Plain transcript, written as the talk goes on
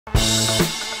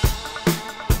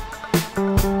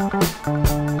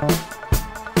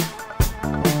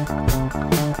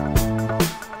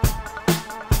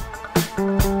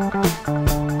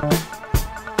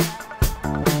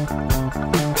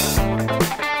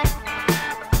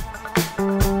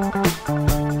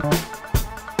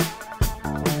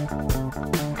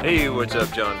What's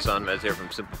up, John Sonmez here from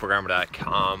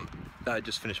simpleprogrammer.com. I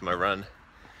just finished my run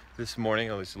this morning,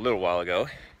 at least a little while ago,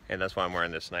 and that's why I'm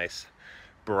wearing this nice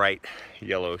bright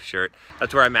yellow shirt.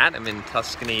 That's where I'm at. I'm in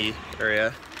Tuscany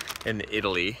area in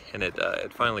Italy, and it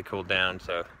finally cooled down,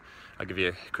 so I'll give you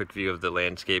a quick view of the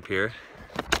landscape here.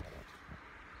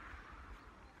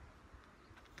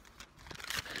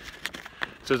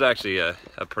 So it's actually a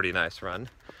pretty nice run.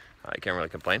 I can't really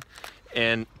complain.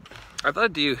 And I thought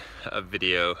I'd do a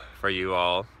video for you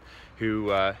all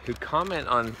who comment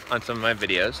on some of my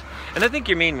videos. And I think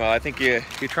you mean well. I think you're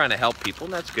trying to help people,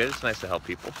 and that's good. It's nice to help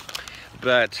people.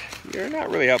 But you're not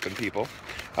really helping people.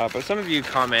 But some of you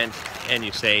comment and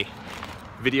you say,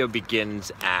 video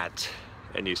begins at,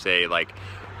 and you say like,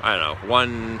 I don't know,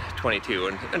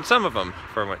 1:22. And some of them,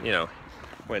 for you know,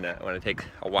 when it takes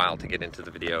a while to get into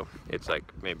the video, it's like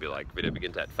maybe like video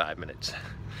begins at 5 minutes.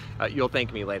 You'll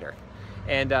thank me later.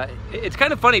 And it's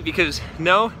kind of funny because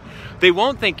no, they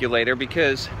won't thank you later,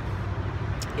 because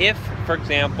if, for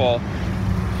example,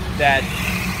 that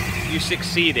you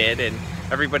succeeded and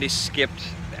everybody skipped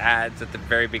ads at the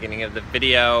very beginning of the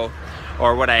video,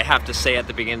 or what I have to say at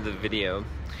the beginning of the video,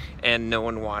 and no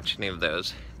one watched any of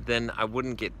those, then I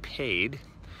wouldn't get paid,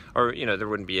 or you know, there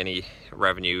wouldn't be any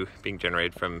revenue being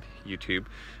generated from YouTube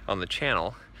on the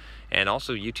channel. And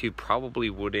also YouTube probably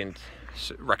wouldn't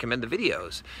recommend the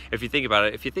videos. If you think about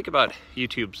it, if you think about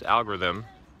YouTube's algorithm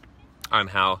on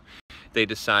how they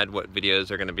decide what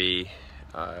videos are going to be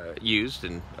used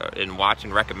and watched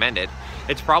and recommended,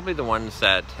 it's probably the ones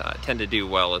that tend to do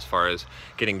well as far as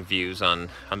getting views on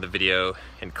the video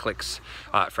and clicks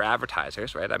for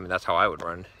advertisers, right? I mean, that's how I would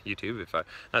run YouTube. If I'm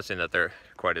not saying that they're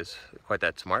quite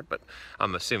that smart, but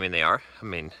I'm assuming they are. I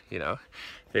mean, you know,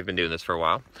 they've been doing this for a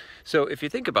while. So if you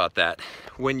think about that,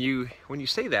 when you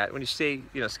say that, when you say,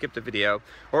 you know, skip the video,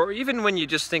 or even when you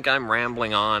just think I'm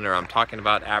rambling on, or I'm talking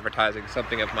about advertising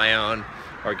something of my own,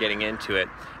 or getting into it,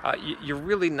 you're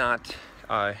really not,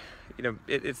 you know,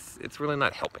 it's really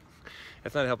not helping.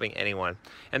 It's not helping anyone.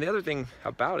 And the other thing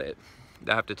about it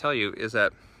that I have to tell you is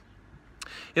that,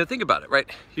 you know, think about it, right?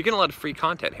 You're getting a lot of free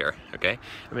content here, okay?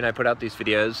 I mean, I put out these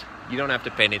videos. You don't have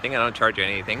to pay anything. I don't charge you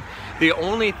anything. The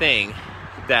only thing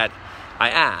that I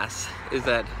ask is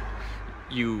that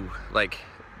you, like,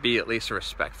 be at least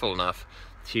respectful enough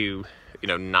to, you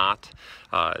know, not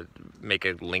make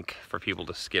a link for people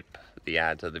to skip the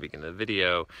ads at the beginning of the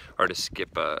video, or to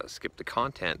skip the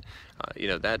content. You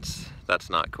know, that's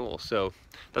not cool. So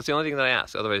that's the only thing that I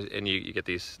ask. Otherwise, and you get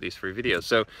these free videos.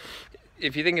 So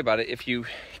if you think about it, if you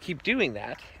keep doing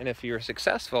that, and if you're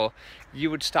successful, you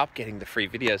would stop getting the free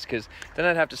videos, because then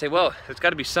I'd have to say, well, there's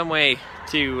got to be some way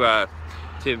to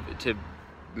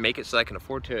make it so I can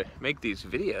afford to make these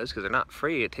videos, because they're not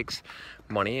free. It takes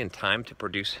money and time to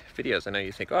produce videos. I know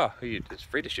you think, oh, it's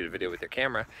free to shoot a video with your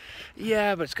camera.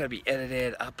 Yeah, but it's got to be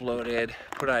edited, uploaded,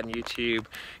 put on YouTube.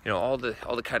 You know, all the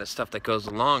kind of stuff that goes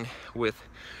along with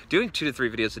doing 2 to 3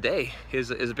 videos a day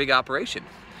is a big operation.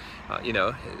 You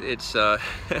know, it's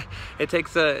it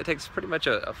takes pretty much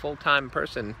a full-time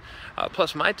person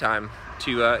plus my time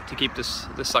to keep this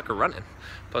sucker running,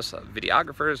 plus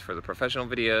videographers for the professional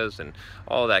videos and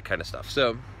all that kind of stuff.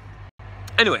 So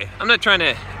anyway, I'm not trying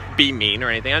to be mean or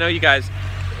anything. I know you guys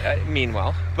mean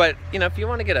well, but you know, if you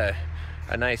want to get a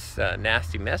nice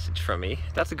nasty message from me,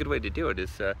 that's a good way to do it,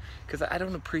 is because I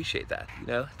don't appreciate that. You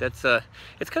know, that's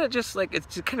it's kind of just like, it's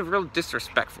just kind of real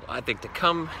disrespectful, I think, to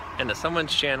come into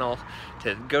someone's channel,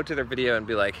 to go to their video and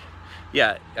be like,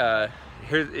 yeah,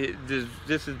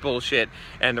 this is bullshit,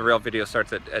 and the real video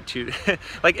starts at 2.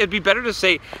 Like, it'd be better to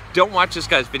say, don't watch this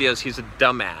guy's videos, he's a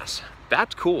dumbass.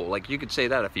 That's cool. Like, you could say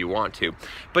that if you want to,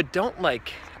 but don't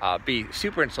like be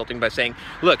super insulting by saying,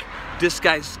 look, this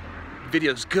guy's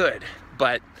video's good,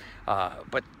 but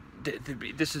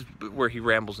this is where he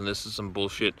rambles, and this is some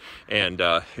bullshit, and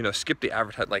you know, skip the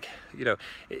advertising. Like, you know,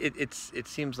 it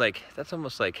seems like that's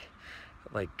almost like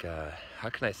how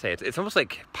can I say it? It's almost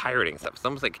like pirating stuff. It's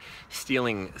almost like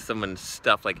stealing someone's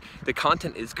stuff. Like, the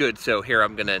content is good, so here,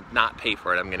 I'm gonna not pay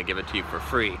for it, I'm gonna give it to you for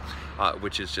free,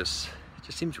 which is just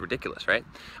seems ridiculous, right?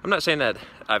 I'm not saying that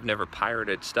I've never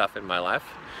pirated stuff in my life.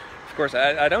 Of course,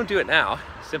 I don't do it now,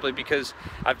 simply because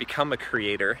I've become a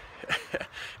creator,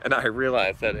 and I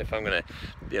realize that if I'm gonna,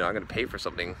 you know, I'm gonna pay for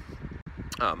something,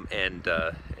 and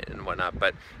whatnot.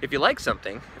 But if you like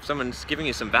something, if someone's giving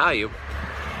you some value,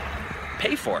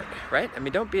 pay for it, right? I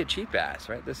mean, don't be a cheap ass,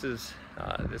 right? This is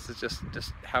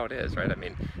just how it is, right? I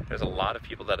mean, there's a lot of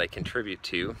people that I contribute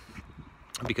to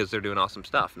because they're doing awesome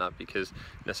stuff, not because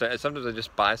necessarily. Sometimes I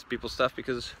just buy people's stuff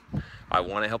because I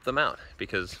want to help them out,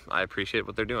 because I appreciate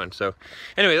what they're doing. So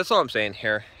anyway, that's all I'm saying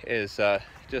here is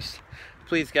just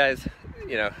please guys,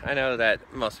 you know, I know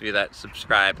that most of you that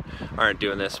subscribe aren't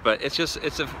doing this, but it's just,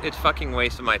 it's fucking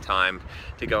waste of my time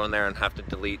to go in there and have to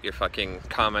delete your fucking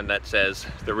comment that says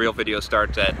the real video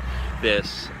starts at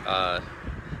this. I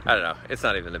don't know, it's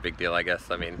not even a big deal, I guess.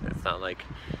 I mean, it's not like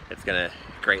it's gonna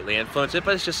greatly influence it,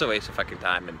 but it's just a waste of fucking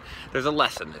time. And there's a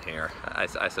lesson in here, I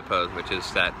suppose, which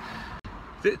is that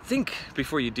think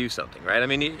before you do something, right? I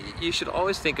mean, you should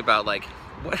always think about, like,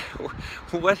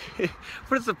 what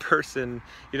is the person,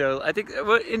 you know, I think,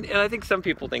 and I think some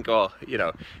people think, oh, you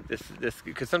know, this,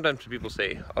 because sometimes people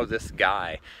say, oh, this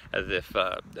guy, as if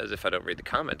I don't read the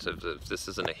comments, as if this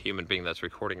isn't a human being that's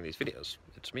recording these videos.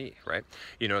 It's me, right?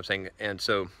 You know what I'm saying? And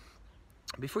so,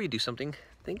 before you do something,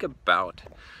 think about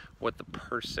what the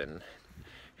person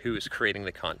who is creating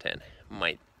the content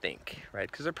might think, right?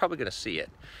 Because they're probably going to see it.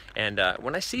 And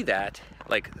when I see that,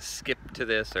 like, skip to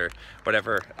this or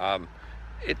whatever, I'm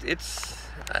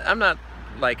not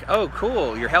like, oh,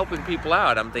 cool, you're helping people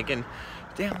out. I'm thinking,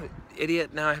 damn,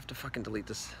 idiot, now I have to fucking delete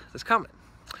this comment.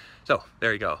 So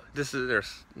there you go.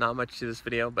 There's not much to this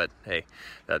video, but hey,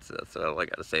 that's all I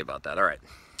got to say about that. All right,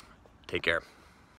 take care.